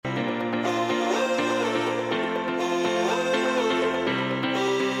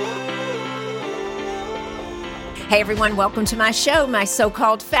Hey everyone, welcome to my show, My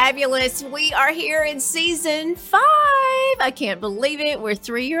So-Called Fabulous. We are here in season 5. I can't believe it. We're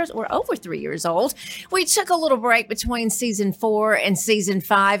over 3 years old. We took a little break between season 4 and season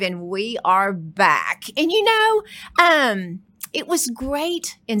 5, and we are back. And it was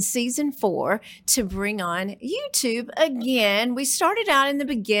great in season 4 to bring on YouTube again. We started out in the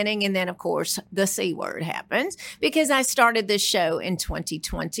beginning, and then, of course, the C word happened because I started this show in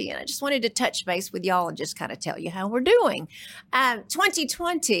 2020, and I just wanted to touch base with y'all and just kind of tell you how we're doing.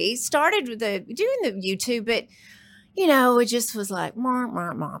 2020 started with doing the YouTube, but it just was like,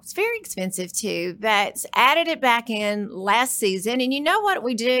 it's very expensive too. But added it back in last season. And you know what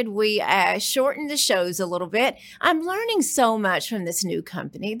we did? We shortened the shows a little bit. I'm learning so much from this new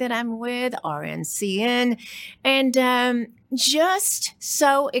company that I'm with, RNCN. And just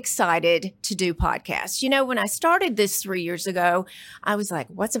so excited to do podcasts. When I started this 3 years ago, I was like,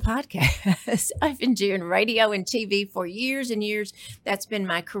 what's a podcast? I've been doing radio and TV for years and years. That's been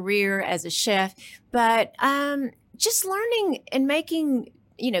my career as a chef. But just learning and making,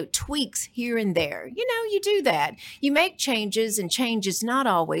 tweaks here and there. You do that. You make changes, and change is not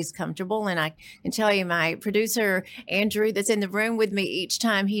always comfortable. And I can tell you, my producer, Andrew, that's in the room with me each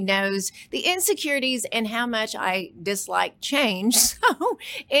time, he knows the insecurities and how much I dislike change. So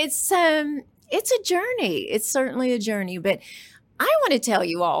it's a journey. It's certainly a journey. But I want to tell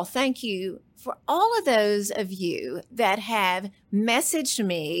you all, thank you for all of those of you that have messaged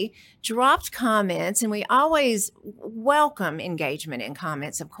me, dropped comments, and we always welcome engagement in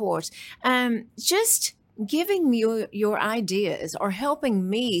comments, of course, just giving me your ideas or helping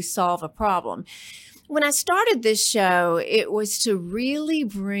me solve a problem. When I started this show, it was to really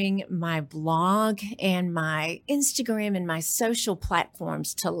bring my blog and my Instagram and my social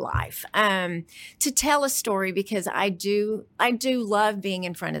platforms to life, to tell a story, because I do love being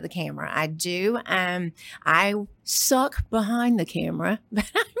in front of the camera. I do. I suck behind the camera,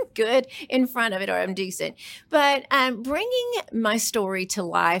 but I'm good in front of it, or I'm decent. But bringing my story to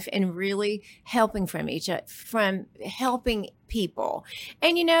life and really helping from helping people.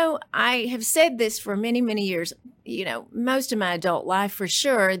 And, I have said this for many, many years, most of my adult life for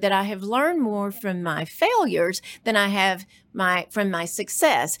sure, that I have learned more from my failures than I have from my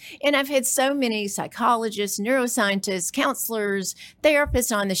success. And I've had so many psychologists, neuroscientists, counselors,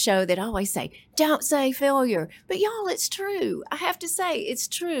 therapists on the show that always say, don't say failure. But y'all, it's true. I have to say it's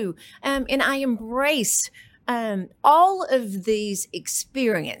true. And I embrace all of these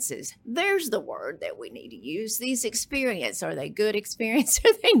experiences. There's the word that we need to use. These experiences, are they good experiences?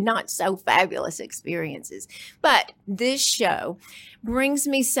 Are they not so fabulous experiences? But this show brings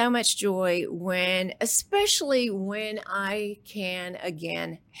me so much joy especially when I can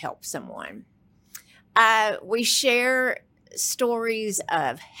again help someone. We share stories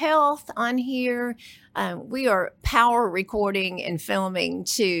of health on here. We are power recording and filming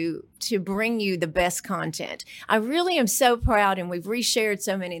to bring you the best content. I really am so proud, and we've reshared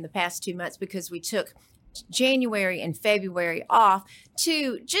so many in the past 2 months because we took January and February off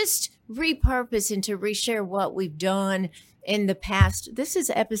to just repurpose and to reshare what we've done in the past. This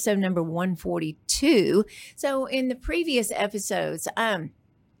is episode number 142. So in the previous episodes, I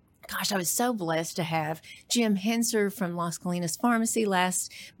was so blessed to have Jim Henser from Las Colinas Pharmacy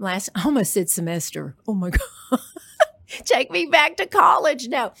last, I almost said semester. Oh my God. Take me back to college.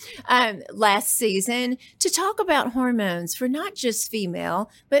 No, last season to talk about hormones for not just female,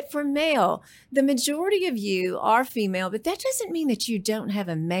 but for male. The majority of you are female, but that doesn't mean that you don't have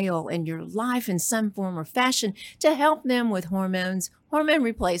a male in your life in some form or fashion to help them with hormones, hormone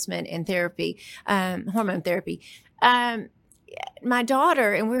replacement, and therapy, hormone therapy. My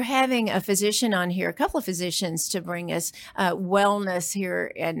daughter, and we're having a physician on here, a couple of physicians to bring us wellness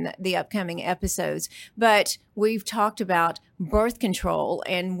here in the upcoming episodes. But we've talked about birth control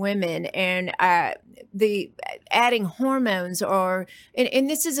and women and the adding hormones, and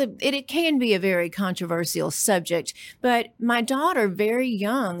this is it can be a very controversial subject. But my daughter, very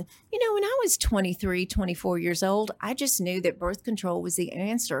young, when I was 23, 24 years old, I just knew that birth control was the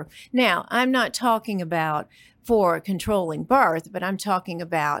answer. Now, I'm not talking about for controlling birth, but I'm talking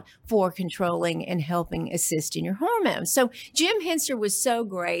about for controlling and helping assist in your hormones. So Jim Henser was so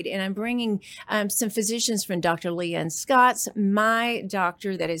great, and I'm bringing some physicians from Dr. Leanne Scott's, my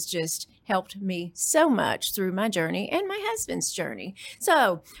doctor that has just helped me so much through my journey and my husband's journey.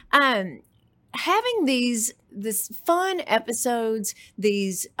 So having these fun episodes,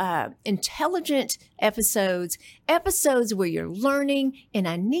 these intelligent episodes where you're learning, and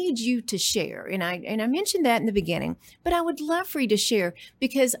I need you to share. And I mentioned that in the beginning, but I would love for you to share,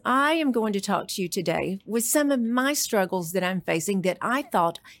 because I am going to talk to you today with some of my struggles that I'm facing that I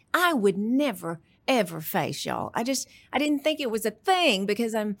thought I would never ever face, y'all. I didn't think it was a thing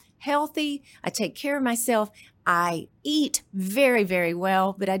because I'm healthy. I take care of myself. I eat very, very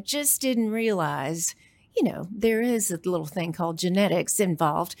well, but I just didn't realize, there is a little thing called genetics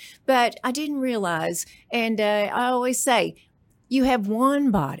involved, but I didn't realize. And I always say, you have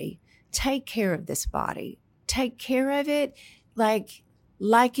one body. Take care of this body. Take care of it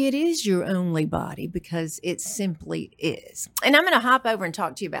like it is your only body, because it simply is. And I'm going to hop over and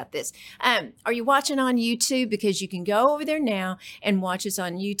talk to you about this. Are you watching on YouTube? Because you can go over there now and watch us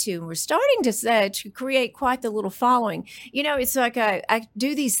on YouTube. We're starting to create quite the little following. It's like I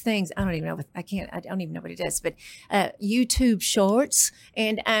do these things. I don't even know what it is, but YouTube shorts,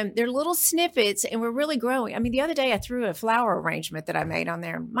 and they're little snippets, and we're really growing. I mean, the other day I threw a flower arrangement that I made on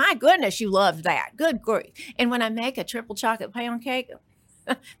there. My goodness, you loved that. Good grief. And when I make a triple chocolate pound cake,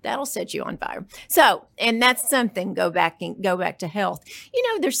 that'll set you on fire. So, and that's something, go back to health.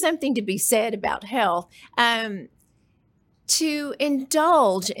 There's something to be said about health, to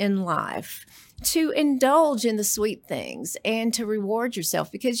indulge in life, to indulge in the sweet things, and to reward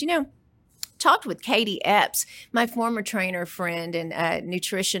yourself. Because, talked with Katie Epps, my former trainer friend and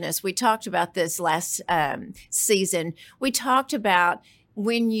nutritionist. We talked about this last season. We talked about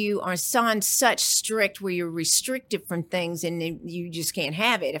when you are on such strict, where you're restricted from things and you just can't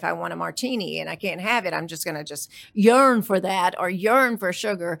have it. If I want a martini and I can't have it, I'm just going to just yearn for that or yearn for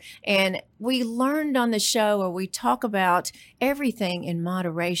sugar. And we learned on the show, where we talk about everything in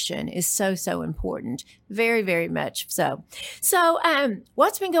moderation is so, so important. Very, very much so. So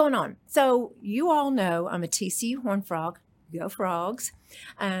what's been going on? So you all know I'm a TCU Horned Frog. Go Frogs.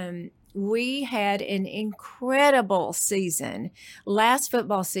 We had an incredible season. Last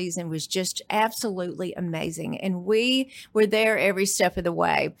football season was just absolutely amazing, and we were there every step of the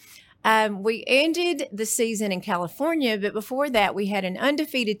way. We ended the season in California, but before that, we had an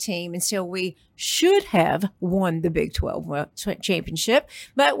undefeated team, and so we should have won the Big 12 championship,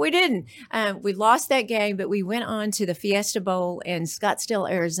 but we didn't. We lost that game, but we went on to the Fiesta Bowl in Scottsdale,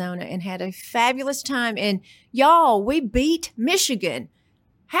 Arizona, and had a fabulous time. And y'all, we beat Michigan.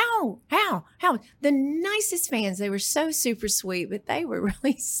 How? The nicest fans. They were so super sweet, but they were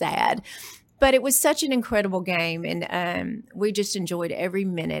really sad. But it was such an incredible game, and we just enjoyed every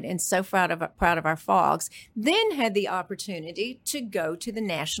minute, and so proud of our Frogs. Then had the opportunity to go to the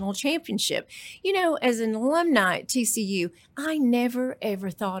national championship. As an alumni at TCU, I never, ever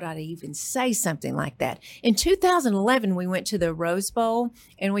thought I'd even say something like that. In 2011, we went to the Rose Bowl,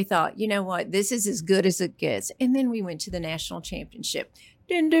 and we thought, you know what, this is as good as it gets. And then we went to the national championship.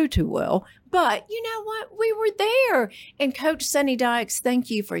 Didn't do too well, but you know what? We were there. And Coach Sonny Dykes, thank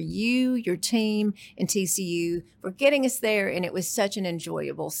you for your team, and TCU for getting us there. And it was such an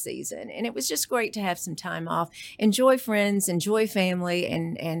enjoyable season. And it was just great to have some time off, enjoy friends, enjoy family,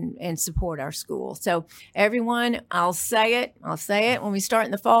 and support our school. So everyone, I'll say it when we start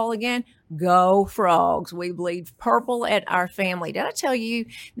in the fall again. Go Frogs. We bleed purple at our family. Did I tell you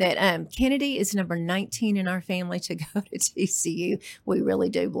that Kennedy is number 19 in our family to go to TCU? We really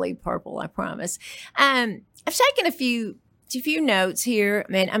do bleed purple, I promise. I've taken a few notes here,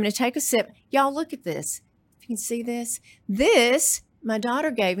 and I'm going to take a sip. Y'all, look at this. If you can see this. This, my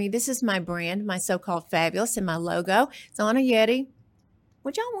daughter gave me. This is my brand, my so-called Fabulous, and my logo. It's on a Yeti.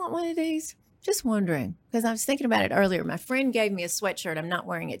 Would y'all want one of these? Just wondering, because I was thinking about it earlier. My friend gave me a sweatshirt. I'm not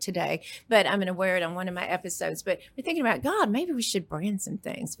wearing it today, but I'm going to wear it on one of my episodes. But we're thinking about, God, maybe we should brand some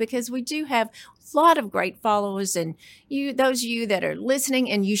things, because we do have a lot of great followers. And those of you that are listening,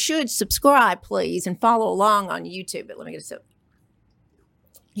 and you should subscribe, please, and follow along on YouTube. But let me get a sip.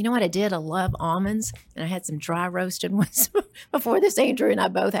 You know what I did? I love almonds, and I had some dry roasted ones before this. Andrew and I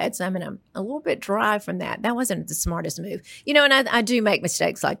both had some, and I'm a little bit dry from that. That wasn't the smartest move. And I do make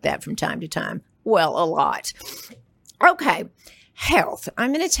mistakes like that from time to time. Well, a lot. Okay. Health.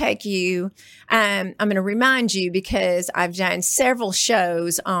 I'm going to take you, I'm going to remind you, because I've done several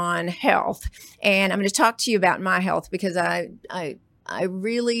shows on health, and I'm going to talk to you about my health, because I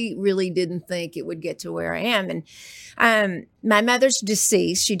really, really didn't think it would get to where I am. And my mother's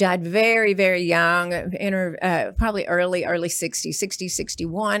deceased. She died very, very young, in her probably early 60s,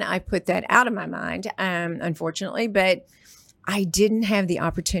 61. I put that out of my mind, unfortunately, but I didn't have the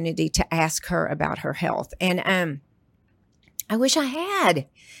opportunity to ask her about her health. And I wish I had.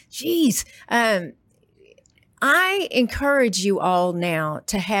 Geez. I encourage you all now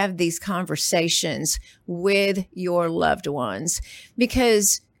to have these conversations with your loved ones,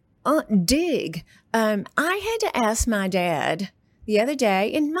 because dig. I had to ask my dad the other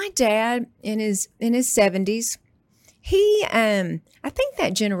day, and my dad in his 70s, he I think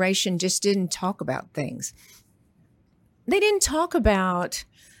that generation just didn't talk about things. They didn't talk about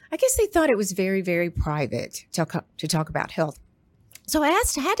I guess they thought it was very, very private to talk about health. So I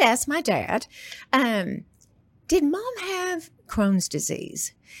had to ask my dad, did mom have Crohn's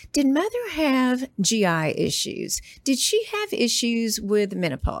disease? Did mother have GI issues? Did she have issues with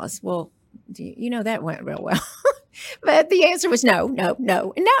menopause? Well, that went real well. But the answer was no.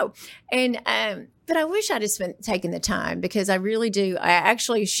 And, but I wish I'd have taken the time, because I really do. I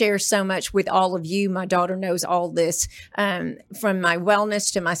actually share so much with all of you. My daughter knows all this, from my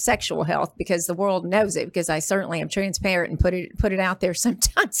wellness to my sexual health, because the world knows it, because I certainly am transparent and put it out there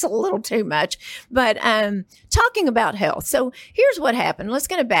sometimes a little too much. But talking about health. So here's what happened. Let's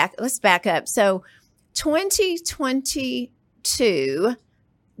back up. So 2022,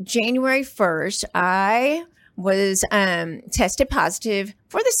 January 1st, I was tested positive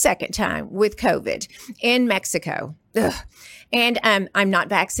for the second time with COVID in Mexico. Ugh. And I'm not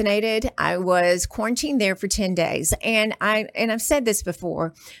vaccinated. I was quarantined there for 10 days. And I've said this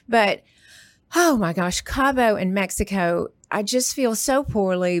before, but oh my gosh, Cabo in Mexico, I just feel so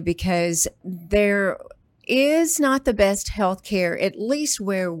poorly, because there is not the best health care, at least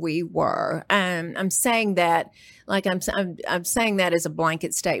where we were. I'm saying that like I'm saying that as a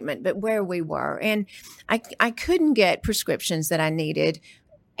blanket statement, but where we were, and I couldn't get prescriptions that I needed.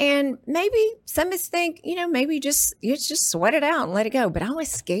 And maybe some of us think, maybe you just sweat it out and let it go. But I was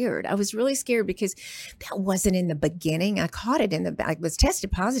scared. I was really scared, because that wasn't in the beginning. I was tested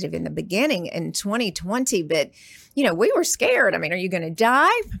positive in the beginning in 2020, but we were scared. I mean, are you going to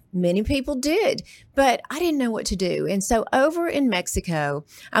die? Many people did, but I didn't know what to do. And so over in Mexico,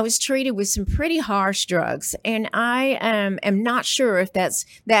 I was treated with some pretty harsh drugs. And I am not sure if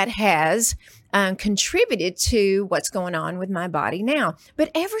that has contributed to what's going on with my body now. But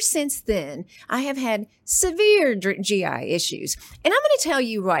ever since then, I have had severe GI issues. And I'm going to tell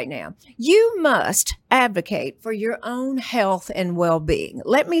you right now, you must advocate for your own health and well-being.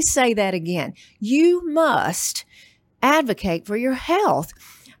 Let me say that again. You must advocate for your health.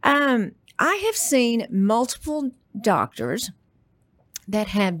 I have seen multiple doctors that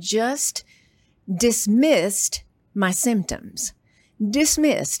have just dismissed my symptoms.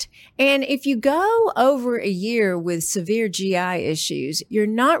 Dismissed. And if you go over a year with severe GI issues, you're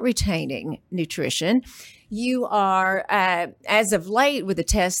not retaining nutrition. You are, as of late with the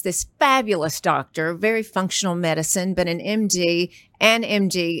test, this fabulous doctor, very functional medicine, but an MD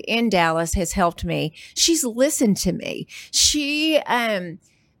in Dallas has helped me. She's listened to me. She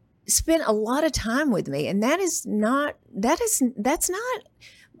spent a lot of time with me, and that's not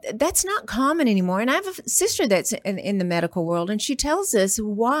common anymore. And I have a sister that's in the medical world, and she tells us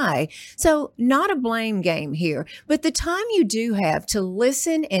why. So not a blame game here, but the time you do have to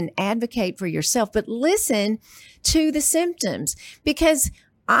listen and advocate for yourself, but listen to the symptoms, because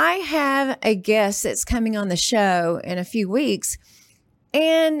I have a guest that's coming on the show in a few weeks,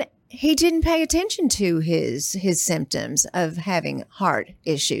 and he didn't pay attention to his symptoms of having heart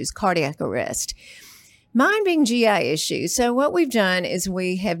issues, cardiac arrest. Mine being GI issues. So what we've done is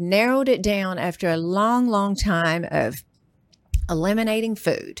we have narrowed it down after a long, long time of eliminating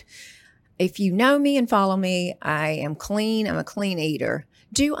food. If you know me and follow me, I am clean. I'm a clean eater.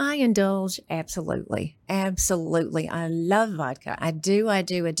 Do I indulge? Absolutely. Absolutely. I love vodka. I do, and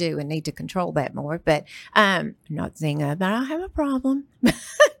need to control that more. But I'm not saying that I have a problem.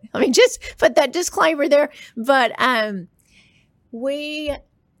 I mean, just put that disclaimer there. But with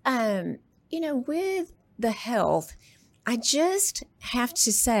the health, I just have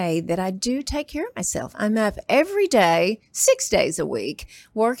to say that I do take care of myself. I'm up every day, 6 days a week,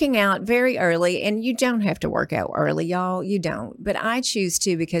 working out very early. And you don't have to work out early, y'all. You don't. But I choose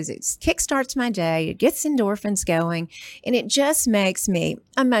to, because it kickstarts my day. It gets endorphins going. And it just makes me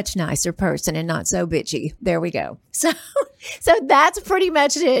a much nicer person and not so bitchy. There we go. So that's pretty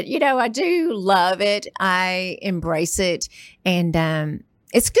much it. I do love it. I embrace it. And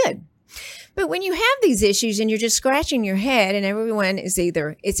it's good. But when you have these issues and you're just scratching your head, and everyone is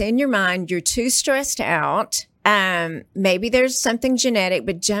either it's in your mind, you're too stressed out, maybe there's something genetic,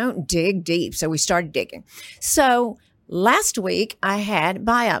 but don't dig deep. So we started digging. So last week I had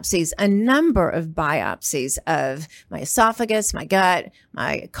biopsies, a number of biopsies of my esophagus, my gut,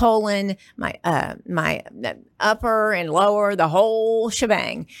 my colon, my upper and lower, the whole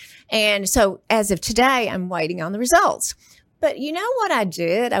shebang. And so as of today, I'm waiting on the results. But you know what I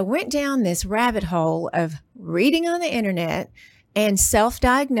did? I went down this rabbit hole of reading on the internet and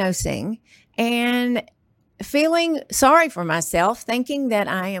self-diagnosing. And feeling sorry for myself, thinking that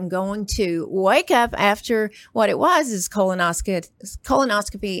I am going to wake up after what it was is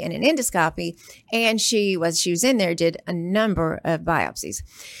colonoscopy and an endoscopy. And she was in there, did a number of biopsies,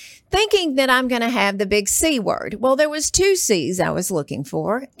 thinking that I'm going to have the big C word. Well, there was 2 C's I was looking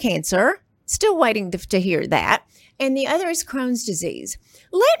for: cancer, still waiting to hear that. And the other is Crohn's disease.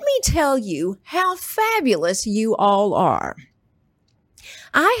 Let me tell you how fabulous you all are.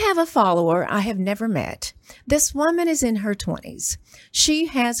 I have a follower I have never met. This woman is in her 20s. She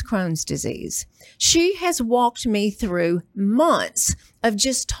has Crohn's disease. She has walked me through months of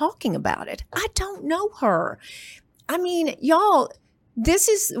just talking about it. I don't know her. I mean, y'all, this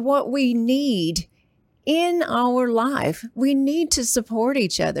is what we need in our life. We need to support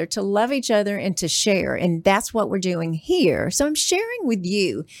each other, to love each other, and to share. And that's what we're doing here. So I'm sharing with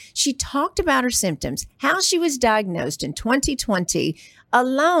you. She talked about her symptoms, how she was diagnosed in 2020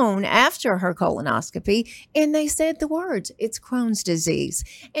 alone after her colonoscopy. And they said the words, it's Crohn's disease.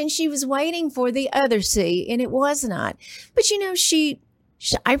 And she was waiting for the other C, and it was not. But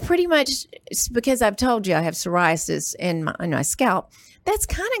I pretty much, because I've told you I have psoriasis in my scalp, that's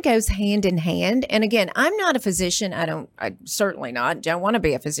kind of goes hand in hand. And again, I'm not a physician. I certainly don't want to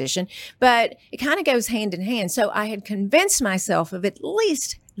be a physician, but it kind of goes hand in hand. So I had convinced myself of at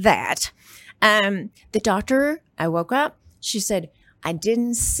least that. The doctor, I woke up, she said, I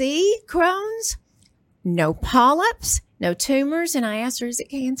didn't see Crohn's, no polyps, no tumors. And I asked her, is it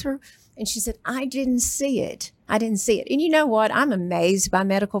cancer? And she said, I didn't see it. And you know what? I'm amazed by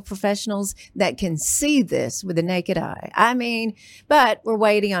medical professionals that can see this with the naked eye. I mean, but we're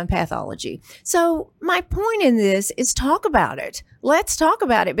waiting on pathology. So my point in this is talk about it. Let's talk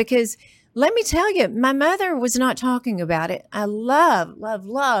about it, because let me tell you, my mother was not talking about it. I love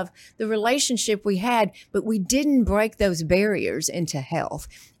the relationship we had, but we didn't break those barriers into health.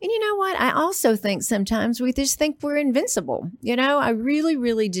 And you know what? I also think sometimes we just think we're invincible. I really,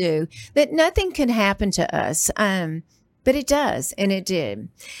 really do. That nothing can happen to us. But it does, and it did.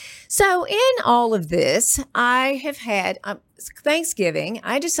 So in all of this, I have had Thanksgiving.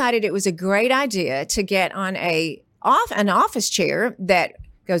 I decided it was a great idea to get on an office chair that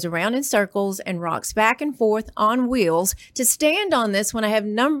goes around in circles and rocks back and forth on wheels, to stand on this when I have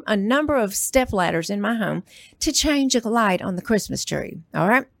a number of step ladders in my home to change a light on the Christmas tree. All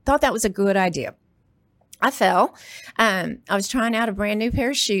right. Thought that was a good idea. I fell. I was trying out a brand new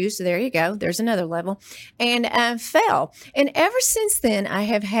pair of shoes. So there you go. There's another level. And fell. And ever since then, I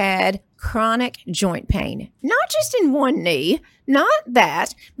have had chronic joint pain, not just in one knee, not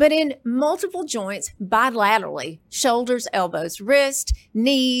that, but in multiple joints bilaterally: shoulders, elbows, wrist,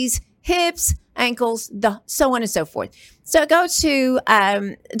 knees, hips, ankles, so on and so forth. So I go to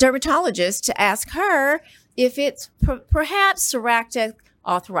a dermatologist to ask her if it's perhaps psoriatic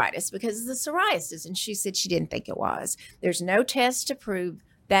arthritis because of the psoriasis. And she said she didn't think it was. There's no test to prove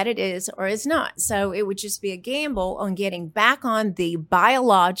that it is or is not. So it would just be a gamble on getting back on the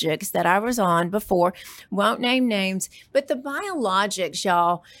biologics that I was on before. Won't name names, but the biologics,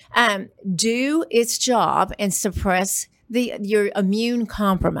 y'all, do its job and suppress you're immune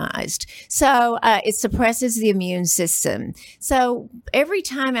compromised. So it suppresses the immune system. So every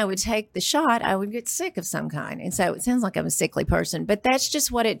time I would take the shot, I would get sick of some kind. And so it sounds like I'm a sickly person, but that's just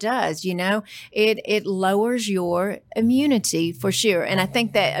what it does. It lowers your immunity for sure. And I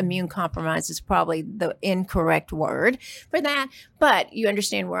think that immune compromise is probably the incorrect word for that, but you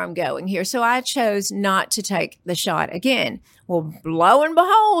understand where I'm going here. So I chose not to take the shot again. Well, lo and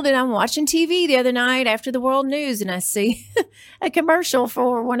behold, and I'm watching TV the other night after the world news, and I see a commercial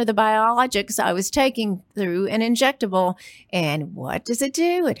for one of the biologics I was taking through an injectable. And what does it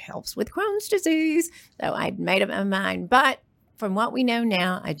do? It helps with Crohn's disease. So I'd made up my mind. But from what we know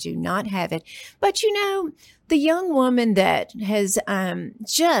now, I do not have it. But the young woman that has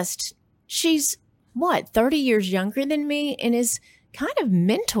she's 30 years younger than me and is kind of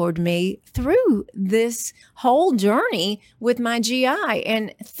mentored me through this whole journey with my GI.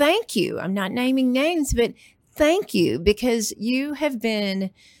 And thank you. I'm not naming names, but thank you, because you have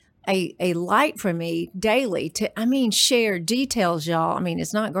been a light for me daily to, share details, y'all.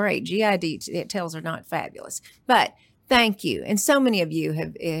 It's not great. GI details are not fabulous, but thank you. And so many of you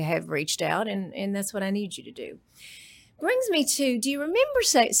have reached out, and that's what I need you to do. Brings me to, do you remember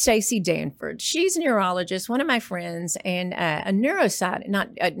Stacey Danford? She's a neurologist, one of my friends, and a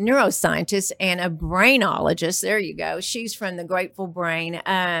neuroscientist and a brainologist. There you go. She's from the Grateful Brain.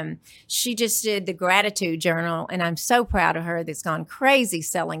 She just did the Gratitude Journal, and I'm so proud of her. That's gone crazy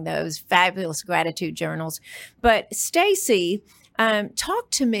selling those fabulous gratitude journals. But Stacey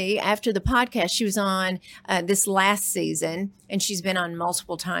talked to me after the podcast. She was on this last season, and she's been on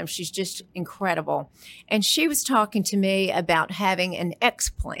multiple times. She's just incredible. And she was talking to me about having an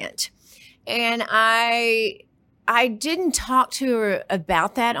explant. And I didn't talk to her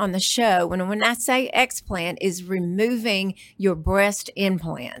about that on the show. When I say explant, is removing your breast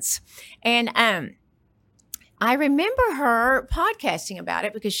implants. And I remember her podcasting about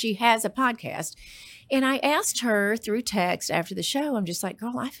it because she has a podcast. And I asked her through text after the show, I'm just like,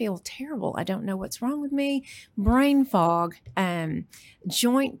 girl, I feel terrible. I don't know what's wrong with me. Brain fog,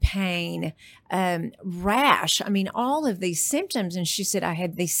 joint pain, rash. I mean, all of these symptoms. And she said, I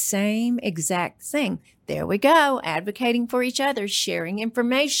had the same exact thing. There we go. Advocating for each other, sharing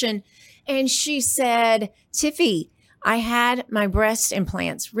information. And she said, Tiffy, I had my breast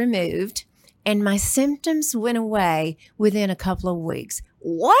implants removed and my symptoms went away within a couple of weeks.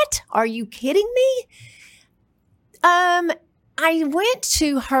 What? Are you kidding me? I went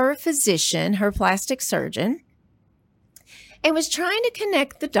to her physician, her plastic surgeon, and was trying to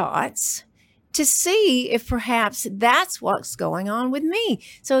connect the dots to see if perhaps that's what's going on with me.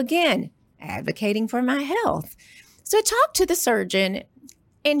 So again, advocating for my health. So I talked to the surgeon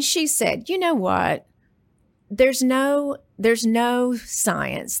and she said, you know what? There's no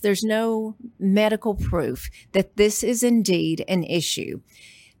science, there's no medical proof that this is indeed an issue.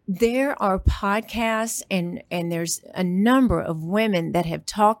 There are podcasts and there's a number of women that have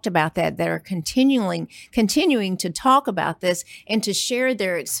talked about that are continuing to talk about this and to share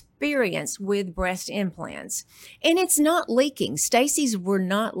their experience with breast implants. And it's not leaking. Stacy's were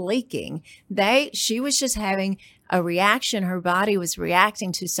not leaking. She was just having a reaction. Her body was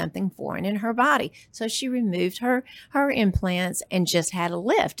reacting to something foreign in her body. So she removed her implants and just had a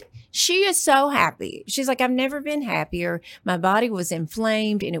lift. She is so happy. She's like, I've never been happier. My body was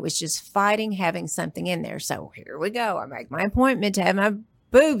inflamed and it was just fighting having something in there. So here we go. I make my appointment to have my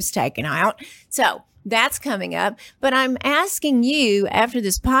boobs taken out. So that's coming up. But I'm asking you after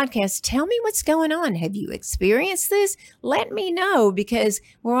this podcast, tell me what's going on. Have you experienced this? Let me know, because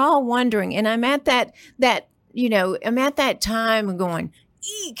we're all wondering. And I'm at that time going,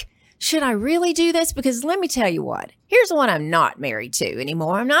 eek, should I really do this? Because let me tell you what, here's what I'm not married to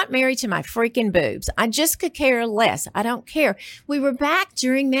anymore. I'm not married to my freaking boobs. I just could care less. I don't care. We were back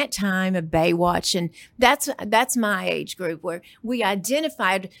during that time of Baywatch, and that's my age group where we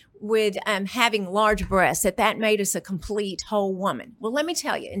identified with having large breasts, that made us a complete whole woman. Well, let me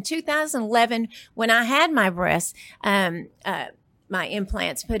tell you, in 2011, when I had my breasts, my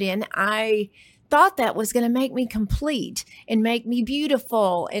implants put in, I thought that was going to make me complete and make me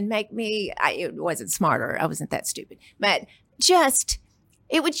beautiful and make me, it wasn't smarter. I wasn't that stupid, but just,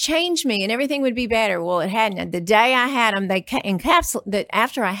 it would change me and everything would be better. Well, it hadn't. The day I had them,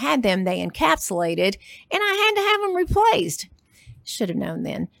 after I had them, they encapsulated and I had to have them replaced. Should have known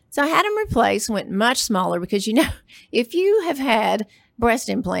then. So I had them replaced, went much smaller because, if you have had breast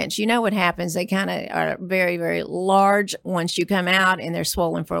implants, you know what happens. They kind of are very, very large once you come out and they're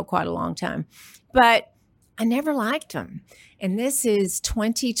swollen for quite a long time. But I never liked them. And this is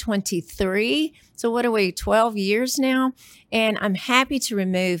 2023. So what are we, 12 years now? And I'm happy to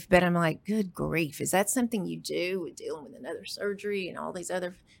remove, but I'm like, good grief. Is that something you do with dealing with another surgery and all these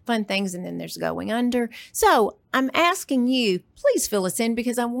other fun things? And then there's going under. So I'm asking you, please fill us in,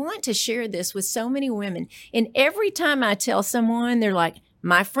 because I want to share this with so many women. And every time I tell someone, they're like,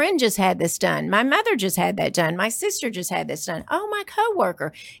 my friend just had this done. My mother just had that done. My sister just had this done. Oh, my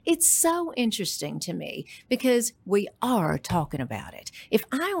coworker. It's so interesting to me because we are talking about it. If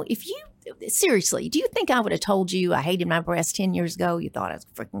you seriously, do you think I would have told you I hated my breasts 10 years ago? You thought I was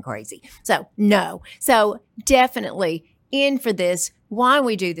freaking crazy. So no. So definitely in for this. Why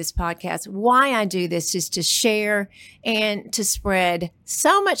we do this podcast, why I do this is to share and to spread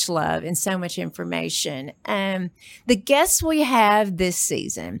so much love and so much information. The guests we have this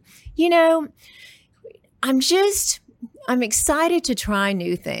season, I'm excited to try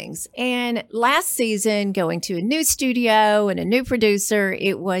new things. And last season, going to a new studio and a new producer,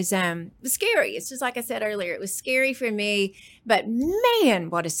 it was scary. It's just like I said earlier, it was scary for me, but man,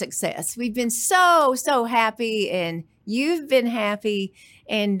 what a success. We've been so, so happy, and you've been happy,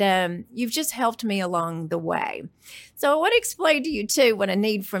 and you've just helped me along the way. So I want to explain to you too what I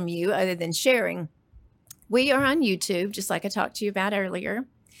need from you other than sharing. We are on YouTube, just like I talked to you about earlier.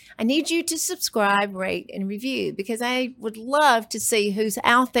 I need you to subscribe, rate, and review, because I would love to see who's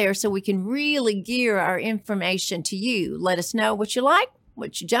out there so we can really gear our information to you. Let us know what you like,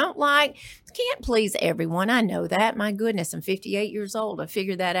 what you don't like. Can't please everyone. I know that. My goodness, I'm 58 years old. I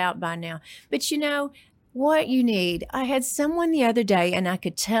figured that out by now. But what you need. I had someone the other day, and I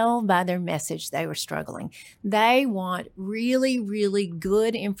could tell by their message they were struggling. They want really, really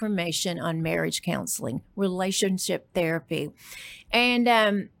good information on marriage counseling, relationship therapy. And,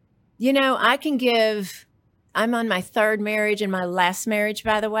 I can give, I'm on my third marriage and my last marriage,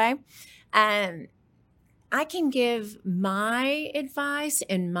 by the way. Um, I can give my advice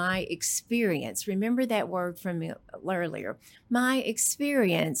and my experience. Remember that word from me earlier, my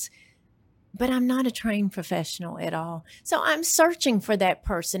experience, but I'm not a trained professional at all. So I'm searching for that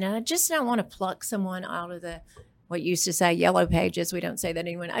person, and I just don't want to pluck someone out of the what used to say yellow pages. We don't say that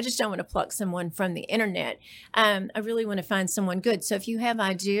anymore. I just don't want to pluck someone from the internet. I really want to find someone good. So if you have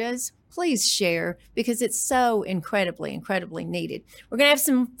ideas, please share because it's so incredibly, incredibly needed. We're going to have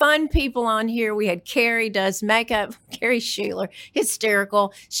some fun people on here. We had Carrie does makeup, Carrie Sheeler,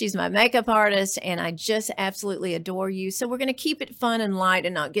 hysterical. She's my makeup artist, and I just absolutely adore you. So we're going to keep it fun and light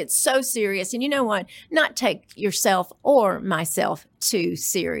and not get so serious. And you know what? Not take yourself or myself too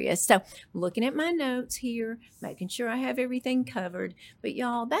serious. So looking at my notes here, making sure I have everything covered. But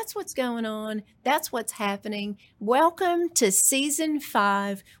y'all, that's what's going on. That's what's happening. Welcome to season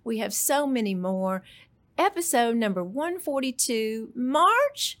 5. We have so many more. Episode number 142,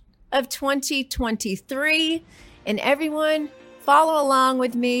 March of 2023. And everyone, follow along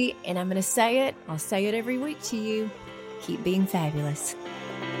with me. And I'm going to say it. I'll say it every week to you. Keep being fabulous.